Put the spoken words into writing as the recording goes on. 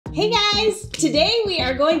Hey guys, today we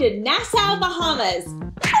are going to Nassau, Bahamas.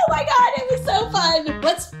 Oh my god, it was so fun.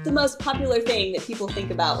 What's the most popular thing that people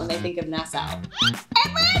think about when they think of Nassau?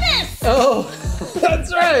 Atlantis! Oh,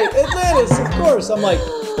 that's right, Atlantis, of course. I'm like,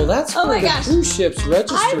 well, that's where the cruise ships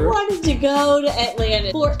register. I wanted to go to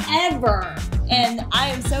Atlantis forever. And I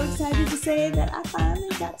am so excited to say that I finally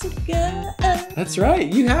got to go. That's right.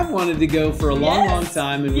 You have wanted to go for a long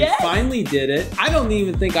time, and we finally did it. I don't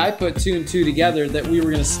even think I put 2 and 2 together that we were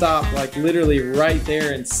going to stop like literally right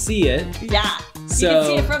there and see it. Yeah. So, you can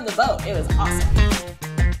see it from the boat. It was awesome.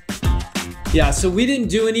 Yeah, so we didn't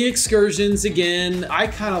do any excursions again. I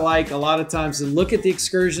kind of like a lot of times to look at the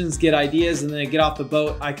excursions, get ideas, and then I get off the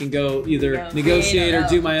boat. I can go either negotiate or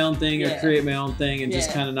do my own thing or create my own thing and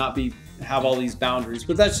just kind of not have all these boundaries.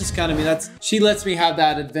 But that's just kind of me. She lets me have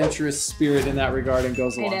that adventurous spirit in that regard and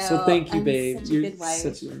goes along. So thank you, babe. You're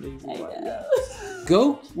such an amazing wife. Yeah.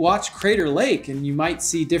 Go watch Crater Lake and you might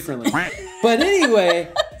see differently. But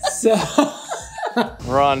anyway, so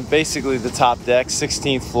we're on basically the top deck,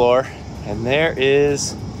 16th floor, and there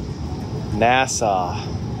is Nassau.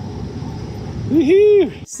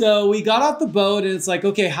 Woohoo! So we got off the boat and it's like,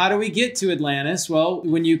 okay, how do we get to Atlantis? Well,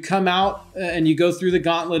 when you come out and you go through the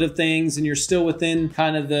gauntlet of things and you're still within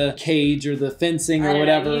kind of the cage or the fencing or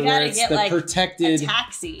whatever, where it's the protected a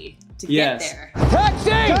taxi to get there. Taxi!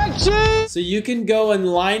 Taxi! So you can go and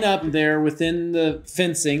line up there within the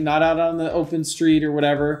fencing, not out on the open street or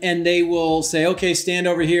whatever, and they will say, okay, stand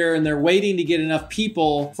over here, and they're waiting to get enough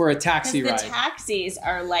people for a taxi ride. The taxis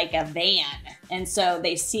are like a van. And so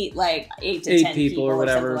they seat like 8 to 10 people or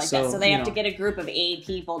whatever. Like that. So they have to get a group of 8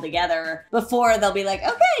 people together before they'll be like,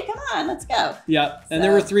 okay, come on, let's go. Yeah. And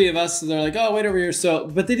there were 3 of us. So they're like, oh, wait over here. So,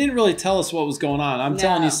 but they didn't really tell us what was going on. I'm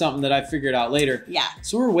telling you something that I figured out later. Yeah.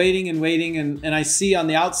 So we're waiting and waiting. And I see on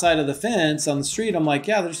the outside of the fence on the street, I'm like,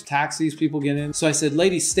 yeah, there's taxis, people get in. So I said,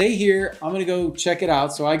 ladies, stay here. I'm going to go check it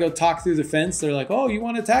out. So I go talk through the fence. They're like, oh, you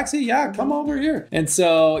want a taxi? Yeah, come over here. And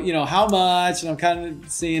so, you know, how much? And I'm kind of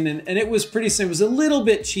seeing, and it was pretty simple. It was a little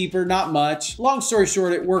bit cheaper, not much. Long story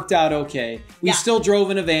short, it worked out okay. We still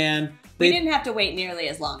drove in a van. We didn't have to wait nearly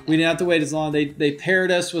as long. We didn't have to wait as long. They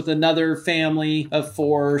paired us with another family of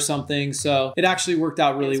 4 or something. So it actually worked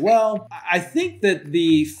out really well. I think that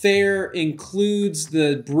the fare includes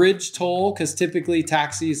the bridge toll because typically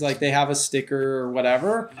taxis, like they have a sticker or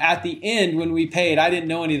whatever. At the end, when we paid, I didn't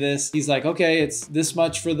know any of this. He's like, okay, it's this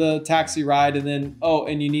much for the taxi ride. And then, oh,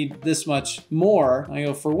 and you need this much more. I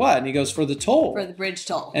go, for what? And he goes, for the toll. For the bridge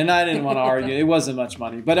toll. And I didn't want to argue. It wasn't much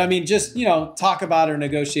money. But I mean, just, you know, talk about or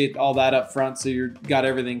negotiate all that up front so you've got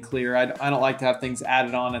everything clear. I don't like to have things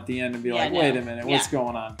added on at the end and be like, wait a minute, what's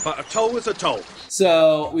going on? But a toll is a toll.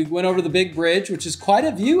 So we went over the big bridge, which is quite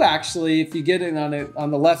a view actually. If you get in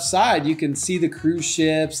on the left side, you can see the cruise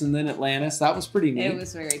ships and then Atlantis. That was pretty neat. It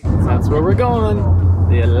was very cool. That's where we're going.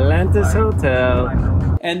 The Atlantis Hotel.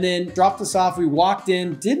 And then dropped us off. We walked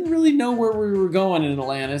in, didn't really know where we were going in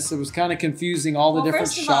Atlantis. It was kind of confusing, all the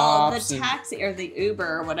different shops. First of all, the taxi or the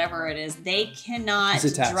Uber or whatever it is, they cannot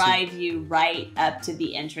drive you right up to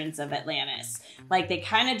the entrance of Atlantis. Like they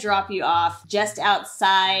kind of drop you off just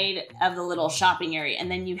outside of the little shopping area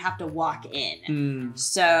and then you have to walk in.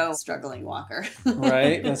 So, struggling walker.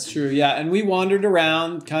 Right, that's true. Yeah, and we wandered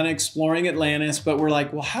around kind of exploring Atlantis, but we're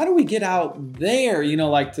like, well, how do we get out there? You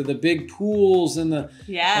know, like to the big pools and the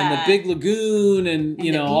big lagoon and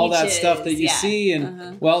you know, all that stuff that you see.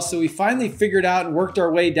 And well, so we finally figured out and worked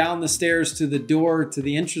our way down the stairs to the door to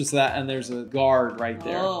the entrance of that, and there's a guard right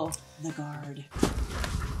there. Oh, the guard.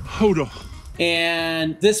 Hold on.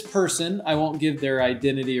 And this person, I won't give their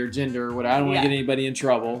identity or gender or whatever. I don't want to get anybody in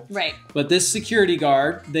trouble. Right. But this security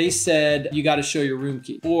guard, they said you got to show your room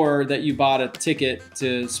key or that you bought a ticket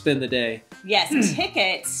to spend the day. Yes,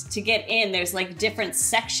 tickets to get in. There's like different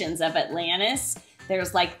sections of Atlantis.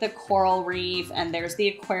 There's like the coral reef and there's the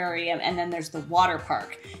aquarium and then there's the water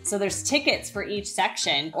park. So there's tickets for each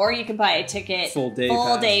section, or you can buy a ticket, full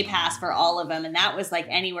day pass for all of them. And that was like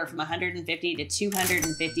anywhere from $150 to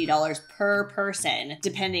 $250 per person,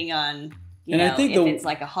 depending on, you know, I think if it's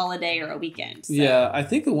like a holiday or a weekend. So. Yeah, I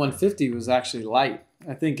think the 150 was actually light.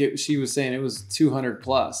 I think she was saying it was 200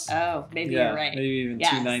 plus. Oh, maybe you're right. Maybe even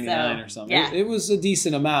 299 or something. It was a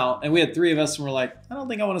decent amount. And we had 3 of us and we're like, I don't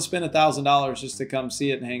think I want to spend $1,000 just to come see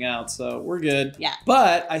it and hang out. So we're good. Yeah.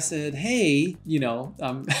 But I said, hey, you know,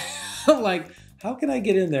 I'm like, how can I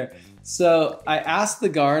get in there? So I asked the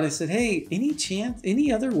guard, I said, hey, any chance,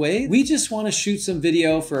 any other way? We just want to shoot some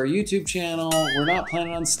video for our YouTube channel. We're not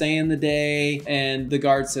planning on staying the day. And the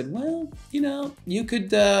guard said, well, you know, you could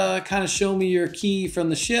kind of show me your key from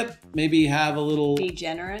the ship. Maybe have a little... Be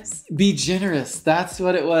generous? Be generous. That's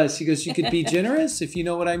what it was. She goes, you could be generous if you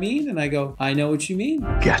know what I mean. And I go, I know what you mean.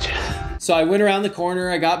 Gotcha. So I went around the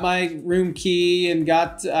corner, I got my room key and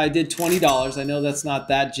I did $20. I know that's not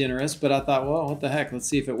that generous, but I thought, well, what the heck? Let's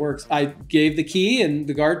see if it works. I gave the key and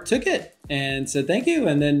the guard took it and said, thank you.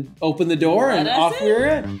 And then opened the door and off we were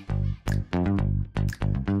in.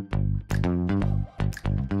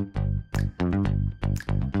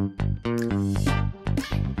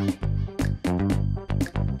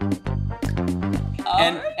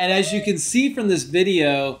 And as you can see from this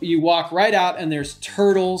video, you walk right out and there's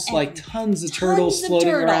turtles, and like tons of turtles floating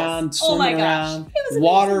around, swimming around,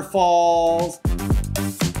 waterfalls.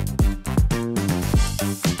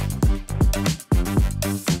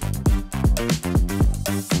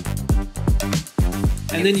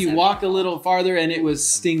 And then you walk a little farther and it was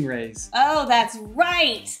stingrays. Oh, that's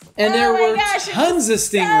right. And there were tons of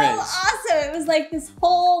stingrays. So awesome. It was like this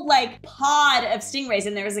whole like pod of stingrays,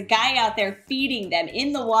 and there was a guy out there feeding them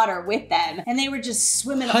in the water with them, and they were just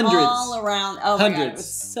swimming all around. Oh my God, it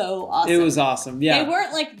was so awesome. It was awesome. Yeah. They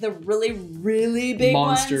weren't like the really, really big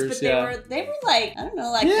monsters, ones, but they were like, I don't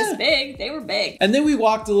know, like this big. They were big. And then we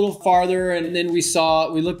walked a little farther, and then we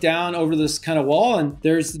looked down over this kind of wall, and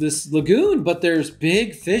there's this lagoon, but there's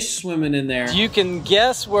big fish swimming in there. You can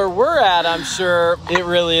guess where we're at, I'm sure. It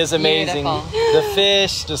really is amazing. Beautiful. The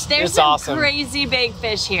fish, it's awesome. Crazy big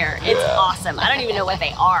fish here. It's awesome. I don't even know what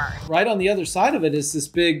they are. Right on the other side of it is this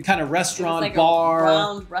big kind of restaurant, like bar. A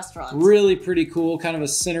round restaurant. Really pretty cool, kind of a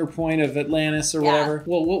center point of Atlantis or whatever.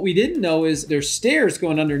 Well, what we didn't know is there's stairs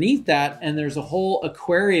going underneath that, and there's a whole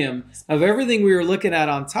aquarium of everything we were looking at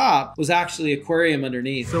on top was actually aquarium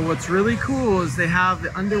underneath. So what's really cool is they have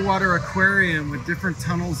the underwater aquarium with different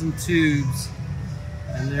tunnels and tubes.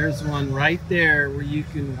 And there's one right there where you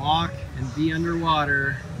can walk and be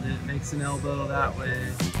underwater, and then it makes an elbow that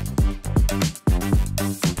way.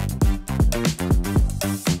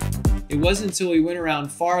 It wasn't until we went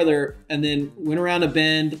around farther and then went around a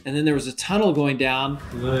bend, and then there was a tunnel going down.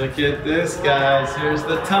 Look at this, guys. Here's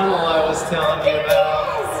the tunnel I was telling you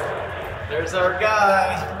about. There's our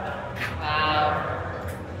guy. Wow.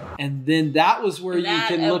 And then that was where you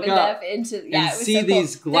can look up and see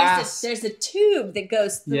these glass. There's a tube that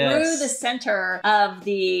goes through the center of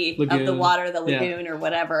the water, the lagoon or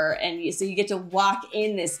whatever, and so you get to walk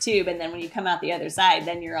in this tube, and then when you come out the other side,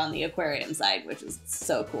 then you're on the aquarium side, which is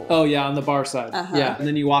so cool. Oh yeah, on the bar side. Yeah, and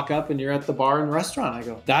then you walk up and you're at the bar and restaurant. I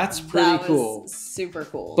go, that's pretty cool. Super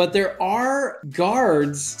cool. But there are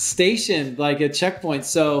guards stationed like at checkpoints,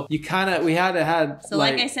 so you we had to have. So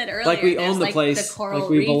like I said earlier, like we own the place, the coral like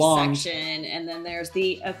we reef belong. Section, and then there's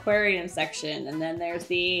the aquarium section, and then there's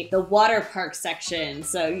the water park section.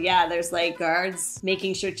 So yeah, there's like guards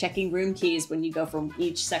making sure, checking room keys when you go from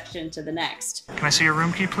each section to the next. Can I see your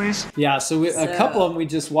room key, please? Yeah, so a couple of them we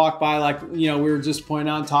just walked by, like, you know, we were just pointing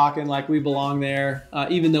out, talking like we belong there,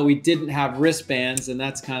 even though we didn't have wristbands, and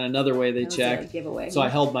that's kind of another way they check. Giveaway. So I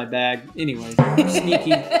held my bag anyway,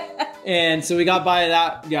 sneaky. And so we got by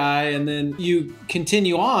that guy, and then you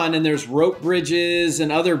continue on, and there's rope bridges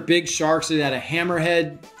and other big sharks. They had a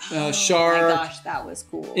hammerhead shark. Oh my gosh, that was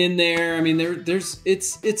cool. In there. I mean,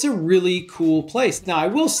 it's a really cool place. Now, I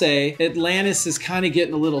will say Atlantis is kind of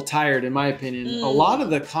getting a little tired, in my opinion. A lot of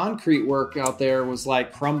the concrete work out there was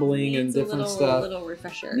like crumbling and different stuff. A little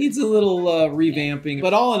refresher. Needs a little revamping.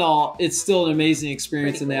 But all in all, it's still an amazing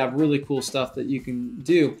experience, and they have really cool stuff that you can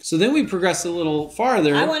do. So then we progressed a little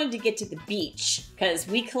farther. I wanted to get to the beach because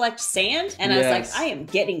we collect sand, and I was like, I am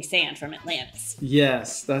getting sand from Atlantis.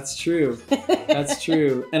 Yes, that's true. That's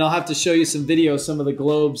true. And I'll have to show you some videos, some of the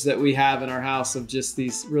globes that we have in our house of just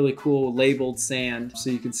these really cool labeled sand, so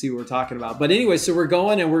you can see what we're talking about. But anyway, so we're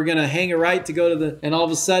going, and we're gonna hang a right to go to and all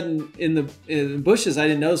of a sudden in the bushes, I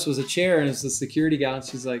didn't notice was a chair, and it's the security gal, and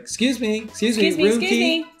she's like, excuse me, room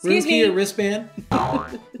key or wristband?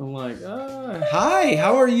 I'm like, hi,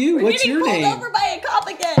 how are you? What's your name? Pulled over by a cop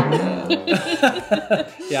again.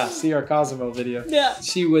 Yeah, see our Cosmo video. Yeah.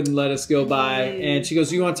 She wouldn't let us go by, and she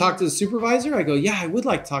goes, you want to talk to the supervisor? I go, yeah, I would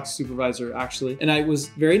like to talk to the supervisor, actually. And I was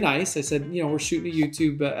very nice. I said, you know, we're shooting a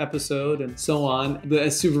YouTube episode and so on.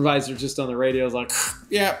 The supervisor just on the radio was like,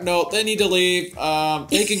 yeah, no, they need to leave.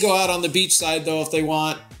 They can go out on the beach side though if they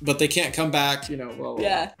want. but they can't come back, you know, blah, blah,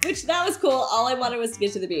 Yeah, which that was cool. All I wanted was to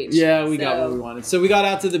get to the beach. Yeah, we got what we wanted. So we got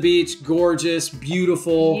out to the beach, gorgeous,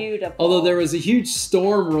 beautiful. Beautiful. Although there was a huge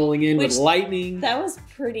storm rolling in with lightning. That was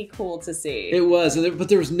pretty cool to see. It was, but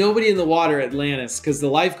there was nobody in the water at Atlantis because the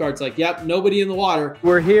lifeguard's like, yep, nobody in the water.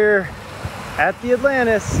 We're here at the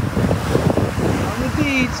Atlantis on the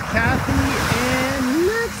beach, Kathy and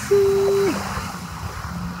Lexi.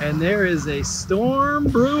 And there is a storm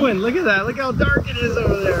brewing. Look at that. Look how dark it is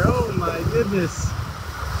over there. Oh my goodness.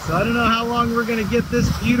 So I don't know how long we're gonna get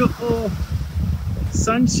this beautiful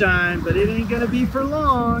sunshine, but it ain't gonna be for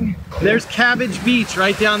long. There's Cabbage Beach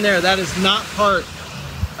right down there. That is not part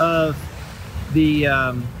of the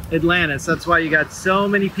Atlantis. That's why you got so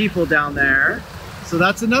many people down there. So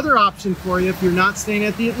that's another option for you if you're not staying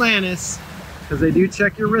at the Atlantis, because they do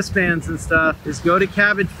check your wristbands and stuff, is go to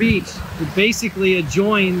Cabbage Beach. It basically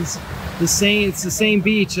adjoins it's the same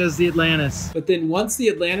beach as the Atlantis. But then once the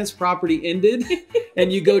Atlantis property ended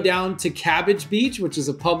and you go down to Cabbage Beach, which is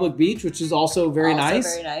a public beach, which is also very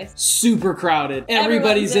nice. Very nice. Super crowded.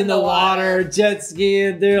 Everybody's in the water, jet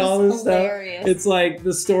skiing, doing all this hilarious. stuff. It's like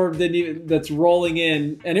the storm that's rolling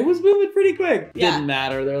in, and it was moving pretty quick. Yeah. Didn't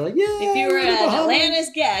matter. They're like, yeah. If you were an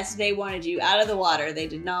Atlantis guest, they wanted you out of the water. They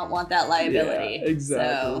did not want that liability. Yeah, exactly.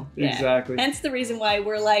 So, yeah. Exactly. Hence the reason why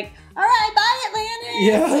we're like, all right, bye Atlantis.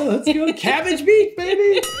 Yeah, let's go to Cabbage Beach,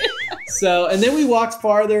 baby. So, and then we walked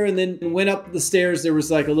farther and then went up the stairs. There was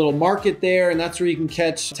like a little market there, and that's where you can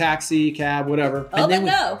catch taxi, cab, whatever. Oh, and then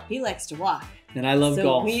but no, he likes to walk. And I love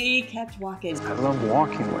golf. So we kept walking. I love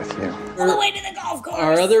walking with you. All the way to the golf course.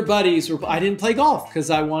 Our other buddies were, I didn't play golf because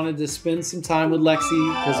I wanted to spend some time with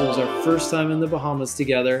Lexi because it was our first time in the Bahamas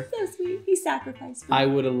together. So sweet. He sacrificed for me. I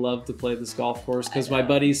would have loved to play this golf course because my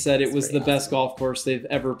buddies said it was the best golf course they've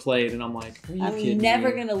ever played. And I'm like, are you kidding me? I'm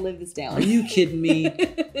never going to live this down. Are you kidding me?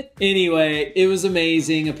 Anyway, it was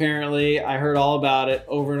amazing, apparently. I heard all about it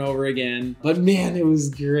over and over again. But man, it was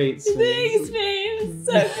great. Thanks, babe.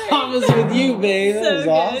 So great. I was with you, babe. That was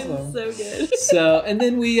awesome. So good. So, and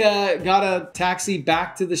then we got a taxi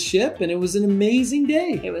back to the ship, and it was an amazing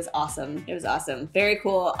day. It was awesome. It was awesome. Very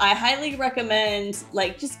cool. I highly recommend,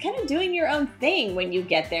 like, just kind of doing your own thing when you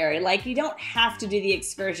get there. Like, you don't have to do the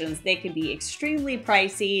excursions. They can be extremely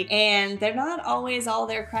pricey, and they're not always all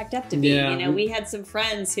they're cracked up to be. Yeah. You know, we had some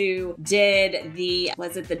friends who did the,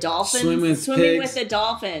 was it the dolphins? Swimming with the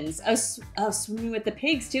dolphins. Oh, swimming with the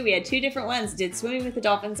pigs, too. We had two different ones. Did swimming with the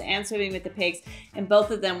dolphins and swimming with the pigs, and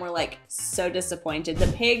both of them were, like, so disappointed.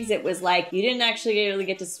 The pigs, it was like, you didn't actually really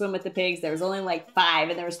get to swim with the pigs. There was only, like, 5,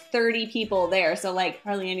 and there was 30 people there, so, like,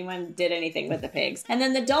 hardly anyone did anything with the pigs. And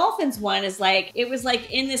then the dolphins one is, like, it was,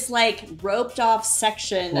 like, in this, like, roped off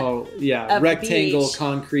section. Oh, yeah, rectangle beach.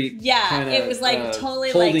 Concrete. Yeah, kinda, it was, like,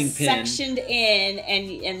 totally, like, pin. sectioned in,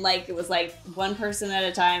 and, like, it was, like, one person at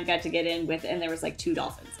a time got to get in with, and there was, like, 2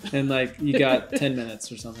 dolphins. And, like, you got 10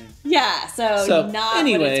 minutes or something. Yeah, so not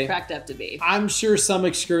anyway, what it's cracked up to be. I'm sure some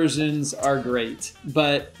excursions are great,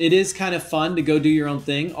 but it is kind of fun to go do your own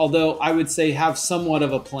thing. Although I would say have somewhat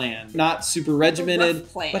of a plan, not super regimented,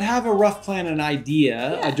 but have a rough plan, an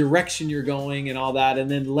idea, a direction you're going and all that, and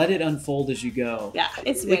then let it unfold as you go. Yeah,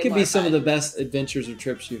 it could be some of the best adventures or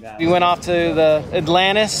trips you've had. We went off to the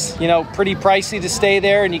Atlantis, you know, pretty pricey to stay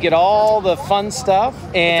there, and you get all the fun stuff.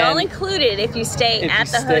 And it's all included if you stay at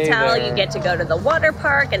the hotel. You get to go to the water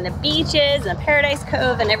park and the beaches and Paradise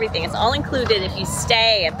Cove and everything. It's all included if you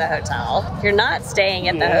stay at the hotel. If you're not staying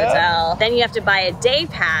at the hotel, then you have to buy a day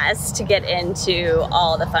pass to get into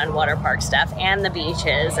all the fun water park stuff and the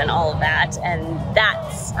beaches and all of that. And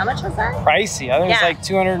that's, how much was that? Pricey. I think it's like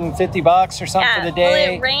 $250 or something for the day.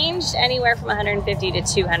 Well, it ranged anywhere from $150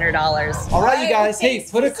 to $200. All right, you guys. Hey,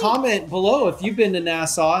 put a comment below if you've been to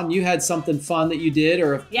Nassau and you had something fun that you did,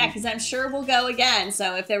 or if yeah, because I'm sure we'll go again.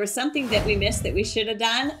 So if there was something that we missed that we should have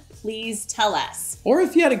done, please tell us. Or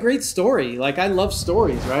if you had a great story. Like, I love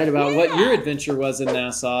stories, right? About what your adventure was in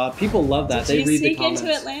Nassau. People love that. They read the comments. Did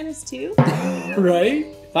you sneak into Atlantis too?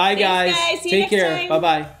 Right? Bye, Thanks, guys. See you Take next care. time.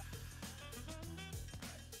 Bye-bye.